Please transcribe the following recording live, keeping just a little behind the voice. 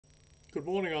Good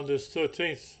morning on this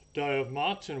 13th day of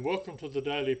March, and welcome to the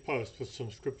Daily Post with some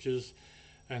scriptures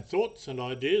and thoughts and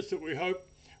ideas that we hope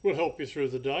will help you through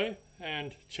the day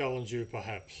and challenge you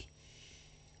perhaps.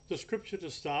 The scripture to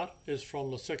start is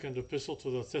from the second epistle to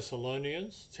the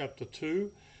Thessalonians, chapter 2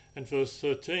 and verse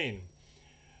 13.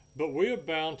 But we are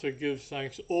bound to give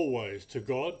thanks always to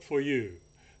God for you,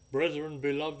 brethren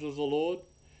beloved of the Lord,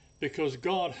 because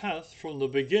God hath from the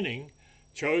beginning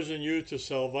chosen you to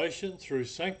salvation through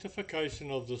sanctification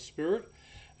of the Spirit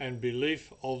and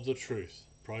belief of the truth.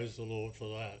 Praise the Lord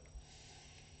for that.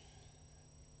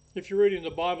 If you're reading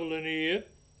the Bible in a year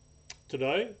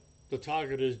today, the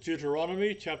target is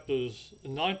Deuteronomy chapters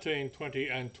 19, 20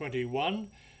 and 21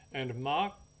 and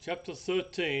Mark chapter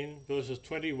 13 verses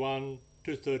 21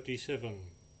 to 37.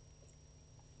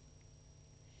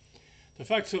 The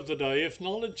facts of the day: if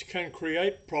knowledge can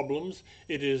create problems,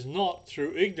 it is not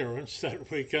through ignorance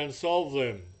that we can solve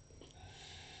them.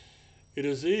 It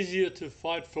is easier to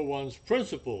fight for one's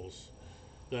principles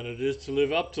than it is to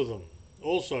live up to them.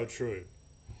 Also true.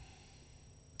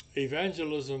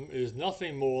 Evangelism is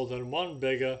nothing more than one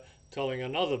beggar telling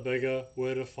another beggar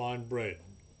where to find bread.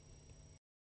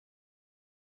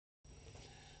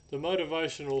 The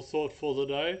motivational thought for the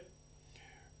day: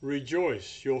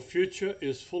 rejoice, your future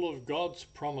is full of God's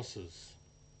promises.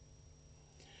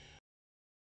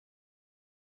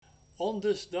 On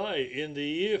this day, in the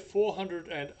year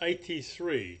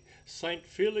 483, Saint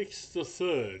Felix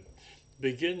III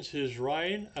begins his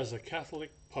reign as a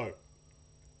Catholic Pope.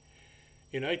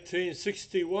 In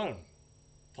 1861,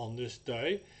 on this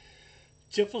day,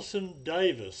 Jefferson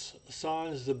Davis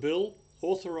signs the bill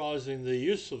authorizing the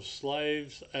use of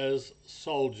slaves as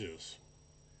soldiers.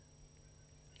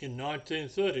 In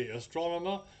 1930,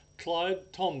 astronomer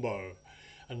Clyde Tombaugh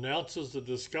announces the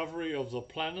discovery of the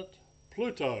planet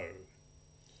Pluto.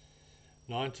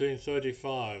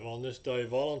 1935, on this day,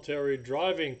 voluntary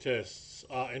driving tests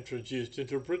are introduced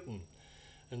into Britain,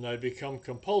 and they become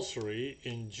compulsory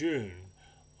in June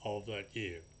of that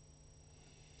year.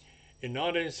 In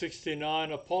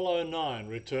 1969, Apollo 9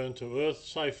 returned to Earth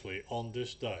safely on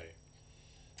this day.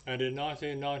 And in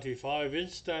 1995,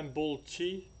 Istanbul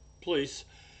police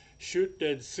shoot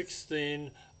dead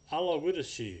 16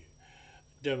 Alawitishi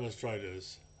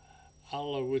demonstrators.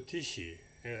 Alawitishi,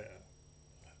 yeah.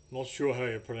 Not sure how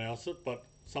you pronounce it, but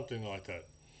something like that.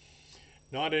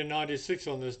 1996,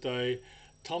 on this day,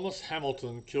 Thomas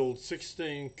Hamilton killed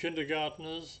 16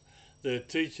 kindergartners, their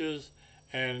teachers,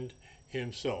 and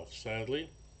himself, sadly.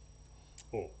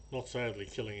 Or, not sadly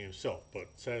killing himself, but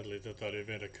sadly that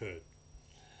event occurred.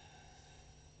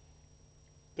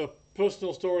 The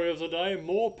personal story of the day: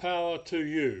 more power to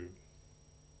you.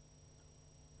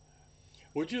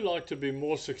 Would you like to be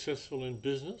more successful in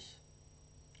business,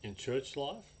 in church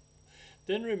life?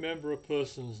 Then remember a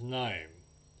person's name.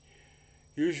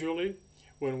 Usually,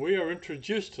 when we are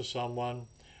introduced to someone,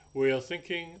 we are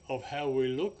thinking of how we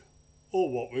look or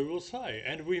what we will say,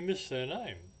 and we miss their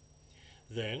name.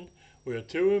 Then we are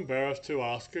too embarrassed to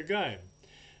ask again.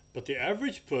 But the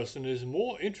average person is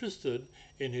more interested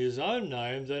in his own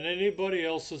name than anybody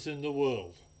else's in the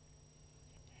world.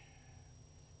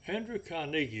 Andrew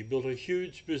Carnegie built a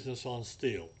huge business on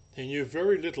steel. He knew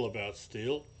very little about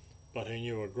steel, but he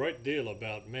knew a great deal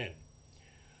about men.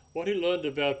 What he learned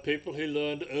about people, he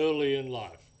learned early in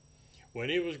life. When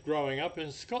he was growing up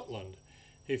in Scotland,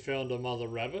 he found a mother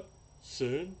rabbit.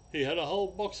 Soon he had a whole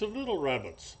box of little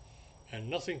rabbits and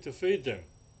nothing to feed them.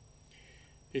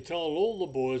 He told all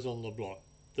the boys on the block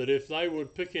that if they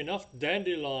would pick enough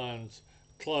dandelions,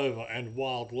 clover and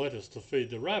wild lettuce to feed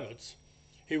the rabbits,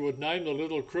 he would name the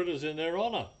little critters in their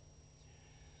honour.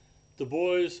 The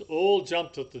boys all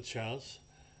jumped at the chance,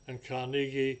 and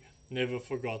Carnegie never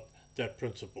forgot that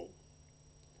principle.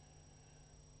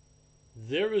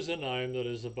 There is a name that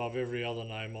is above every other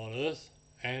name on earth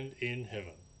and in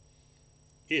heaven.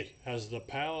 It has the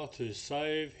power to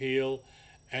save, heal,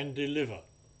 and deliver.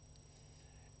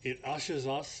 It ushers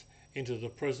us into the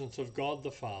presence of God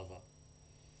the Father.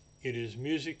 It is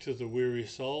music to the weary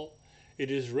soul.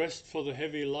 It is rest for the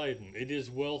heavy laden. It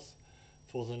is wealth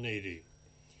for the needy.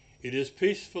 It is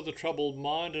peace for the troubled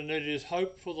mind, and it is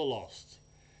hope for the lost.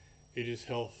 It is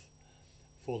health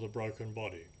for the broken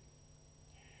body.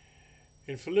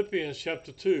 In Philippians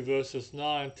chapter 2, verses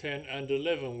 9, 10 and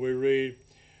 11, we read,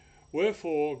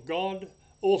 "Wherefore God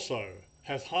also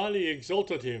hath highly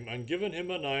exalted him, and given him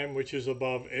a name which is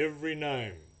above every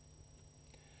name,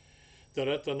 that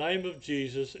at the name of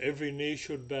Jesus every knee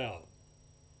should bow,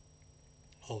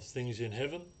 of things in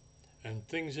heaven, and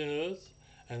things in earth,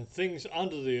 and things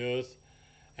under the earth,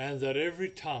 and that every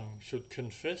tongue should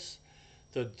confess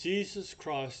that Jesus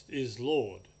Christ is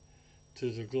Lord,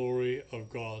 to the glory of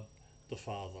God the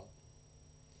Father.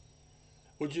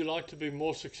 Would you like to be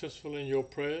more successful in your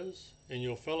prayers, in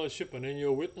your fellowship and in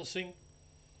your witnessing?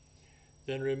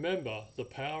 Then remember the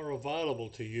power available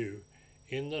to you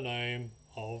in the name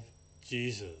of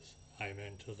Jesus.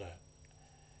 Amen to that.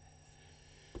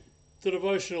 The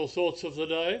devotional thoughts of the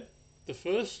day. The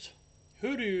first,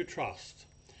 who do you trust?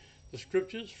 The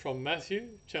scriptures from Matthew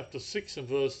chapter 6 and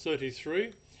verse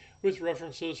 33, with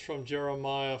references from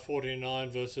Jeremiah 49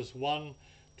 verses 1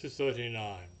 to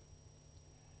 39.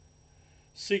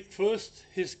 Seek first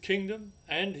his kingdom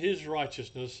and his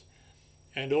righteousness,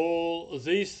 and all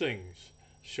these things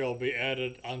shall be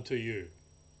added unto you.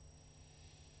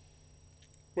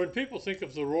 When people think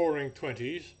of the Roaring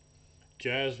Twenties,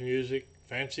 jazz music,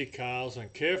 fancy cars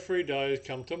and carefree days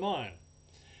come to mind.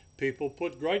 People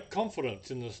put great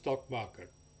confidence in the stock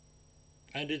market,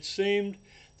 and it seemed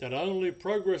that only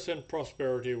progress and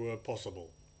prosperity were possible.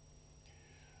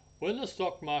 When the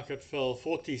stock market fell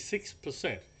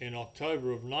 46% in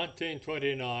October of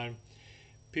 1929,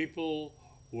 people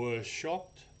were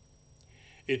shocked.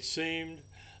 It seemed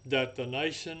that the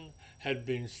nation had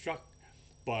been struck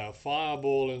by a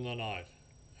fireball in the night,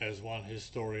 as one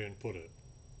historian put it.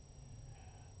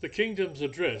 The kingdoms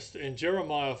addressed in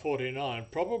Jeremiah 49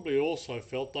 probably also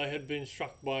felt they had been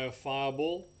struck by a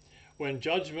fireball when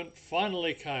judgment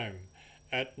finally came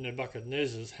at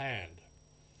Nebuchadnezzar's hand.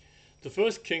 The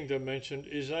first kingdom mentioned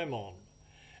is Ammon,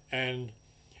 and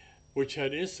which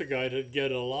had instigated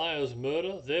Gedaliah's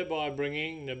murder, thereby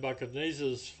bringing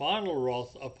Nebuchadnezzar's final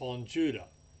wrath upon Judah.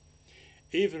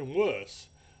 Even worse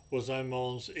was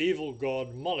Ammon's evil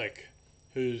god Molech,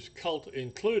 whose cult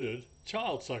included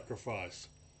child sacrifice.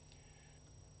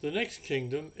 The next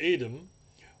kingdom, Edom,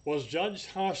 was judged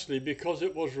harshly because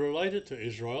it was related to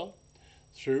Israel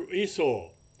through Esau,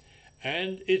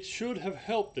 and it should have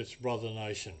helped its brother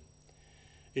nation.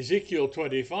 Ezekiel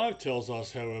 25 tells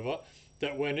us, however,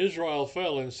 that when Israel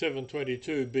fell in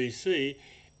 722 BC,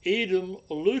 Edom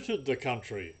looted the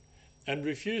country and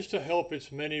refused to help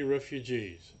its many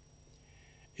refugees.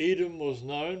 Edom was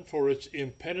known for its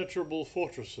impenetrable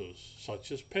fortresses,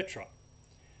 such as Petra.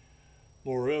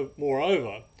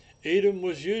 Moreover, Edom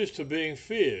was used to being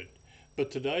feared, but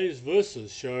today's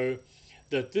verses show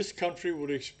that this country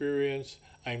would experience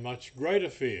a much greater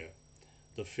fear,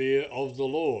 the fear of the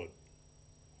Lord.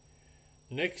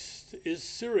 Next is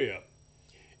Syria.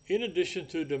 In addition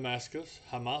to Damascus,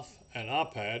 Hamath and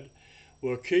Arpad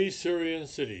were key Syrian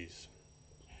cities.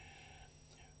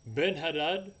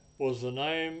 Ben-Hadad was the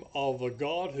name of a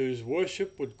god whose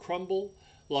worship would crumble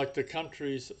like the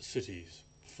country's cities.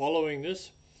 Following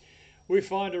this, we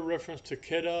find a reference to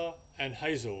Kedar and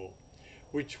Hazor,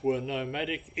 which were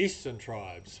nomadic eastern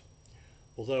tribes.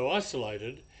 Although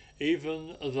isolated,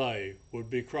 even they would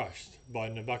be crushed by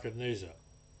Nebuchadnezzar.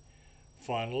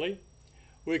 Finally,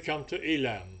 we come to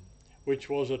Elam, which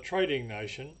was a trading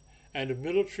nation and a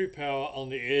military power on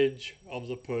the edge of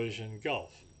the Persian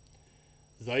Gulf.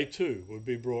 They too would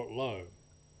be brought low.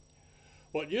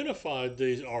 What unified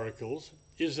these oracles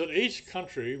is that each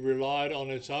country relied on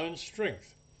its own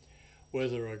strength,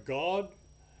 whether a god,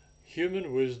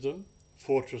 human wisdom,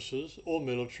 fortresses, or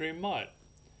military might.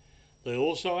 They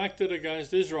also acted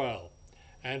against Israel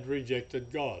and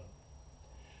rejected God.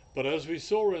 But as we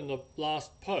saw in the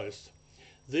last post,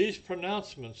 these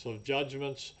pronouncements of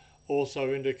judgments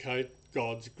also indicate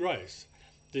God's grace.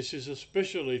 This is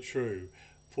especially true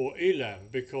for Elam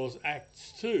because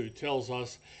Acts 2 tells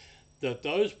us that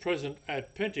those present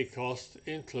at Pentecost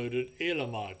included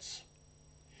Elamites.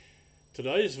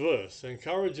 Today's verse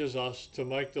encourages us to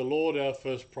make the Lord our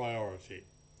first priority.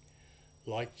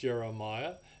 Like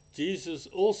Jeremiah, Jesus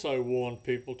also warned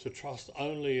people to trust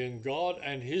only in God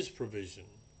and his provision.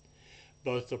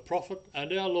 Both the prophet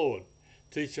and our Lord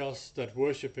teach us that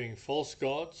worshipping false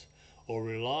gods or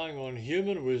relying on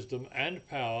human wisdom and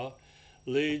power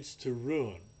leads to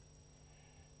ruin.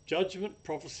 Judgment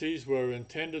prophecies were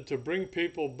intended to bring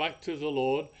people back to the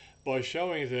Lord by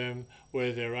showing them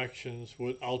where their actions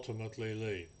would ultimately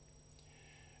lead.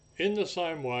 In the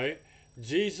same way,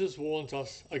 Jesus warns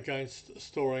us against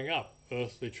storing up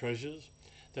earthly treasures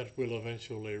that will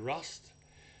eventually rust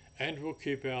and will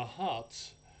keep our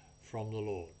hearts from the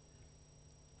Lord.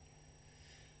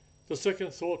 The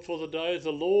second thought for the day,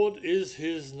 the Lord is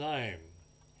his name.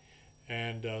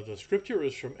 And the scripture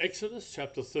is from Exodus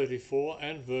chapter 34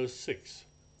 and verse 6.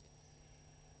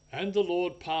 And the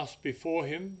Lord passed before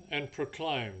him and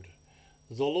proclaimed,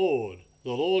 the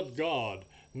Lord God,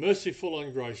 merciful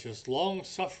and gracious,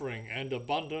 long-suffering and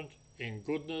abundant in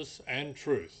goodness and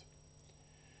truth.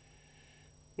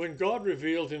 When God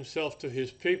revealed himself to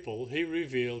his people, he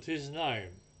revealed his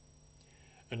name.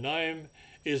 A name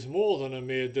is more than a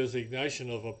mere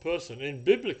designation of a person. In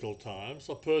biblical times,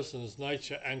 a person's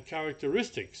nature and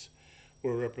characteristics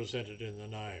were represented in the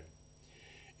name.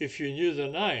 If you knew the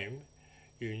name,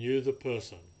 you knew the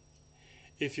person.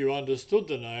 If you understood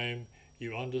the name,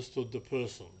 you understood the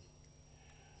person.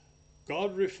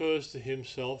 God refers to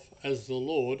himself as the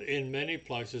Lord in many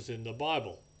places in the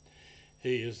Bible.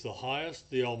 He is the highest,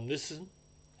 the omniscient,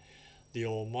 the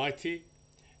almighty.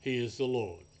 He is the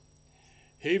Lord.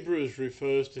 Hebrews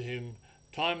refers to him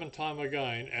time and time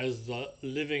again as the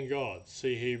living God.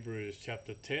 See Hebrews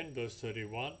chapter 10 verse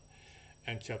 31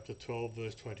 and chapter 12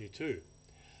 verse 22.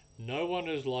 No one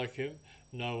is like him,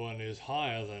 no one is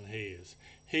higher than he is.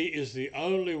 He is the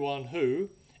only one who,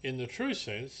 in the true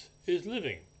sense, is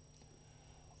living.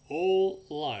 All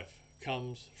life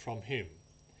comes from him.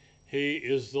 He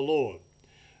is the Lord.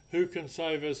 Who can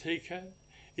save as he can?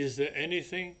 Is there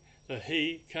anything that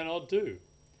he cannot do?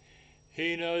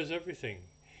 He knows everything.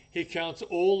 He counts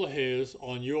all the hairs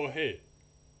on your head.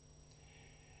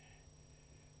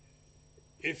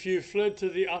 If you fled to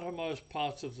the uttermost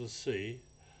parts of the sea,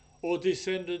 or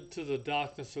descended to the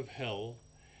darkness of hell,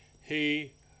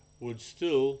 he would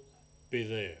still be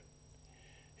there.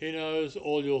 He knows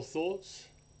all your thoughts,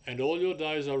 and all your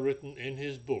days are written in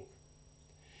his book.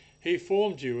 He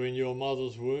formed you in your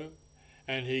mother's womb,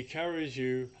 and he carries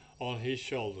you on his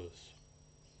shoulders.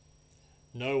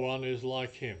 No one is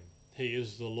like him. He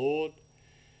is the Lord,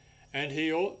 and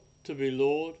he ought to be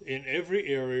Lord in every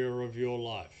area of your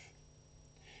life.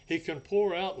 He can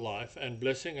pour out life and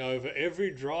blessing over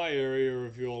every dry area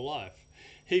of your life.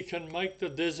 He can make the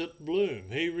desert bloom.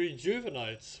 He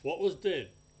rejuvenates what was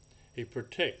dead. He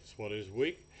protects what is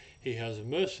weak. He has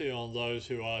mercy on those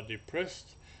who are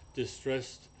depressed,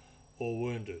 distressed, or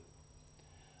wounded.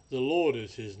 The Lord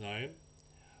is his name.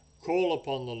 Call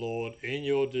upon the Lord in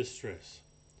your distress.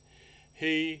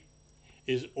 He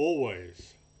is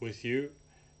always with you,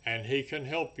 and he can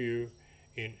help you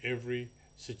in every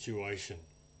situation.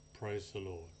 Praise the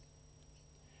Lord.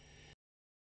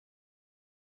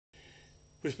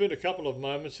 We spent a couple of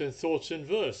moments in Thoughts in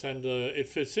Verse, and it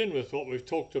fits in with what we've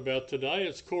talked about today.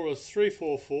 It's chorus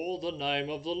 344, the name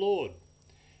of the Lord.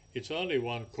 It's only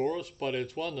one chorus, but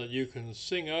it's one that you can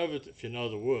sing over, if you know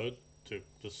the word to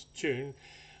this tune.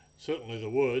 Certainly the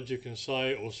words you can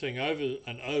say or sing over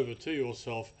and over to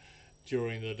yourself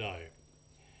during the day.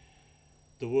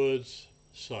 The words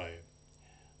say,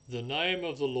 "The name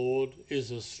of the Lord is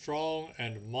a strong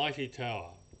and mighty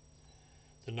tower.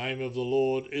 The name of the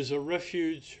Lord is a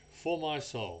refuge for my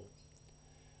soul.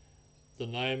 The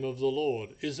name of the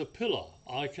Lord is a pillar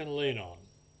I can lean on.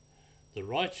 The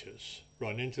righteous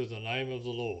run into the name of the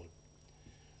Lord.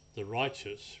 The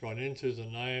righteous run into the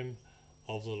name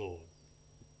of the Lord."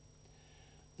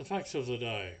 The facts of the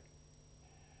day.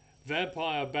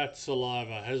 Vampire bat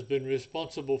saliva has been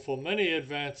responsible for many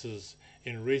advances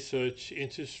in research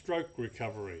into stroke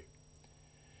recovery.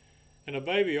 And a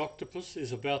baby octopus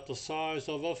is about the size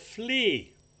of a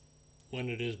flea when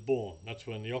it is born. That's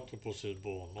when the octopus is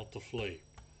born, not the flea.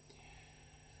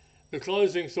 The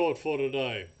closing thought for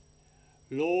today.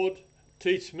 Lord,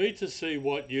 teach me to see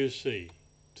what you see,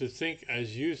 to think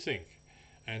as you think,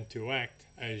 and to act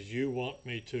as you want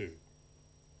me to.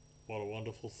 What a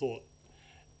wonderful thought,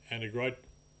 and a great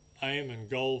aim and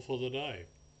goal for the day.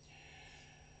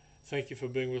 Thank you for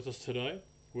being with us today.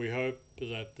 We hope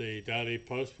that the daily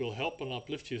post will help and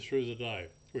uplift you through the day.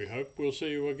 We hope we'll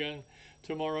see you again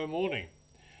tomorrow morning.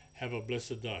 Have a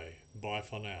blessed day. Bye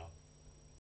for now.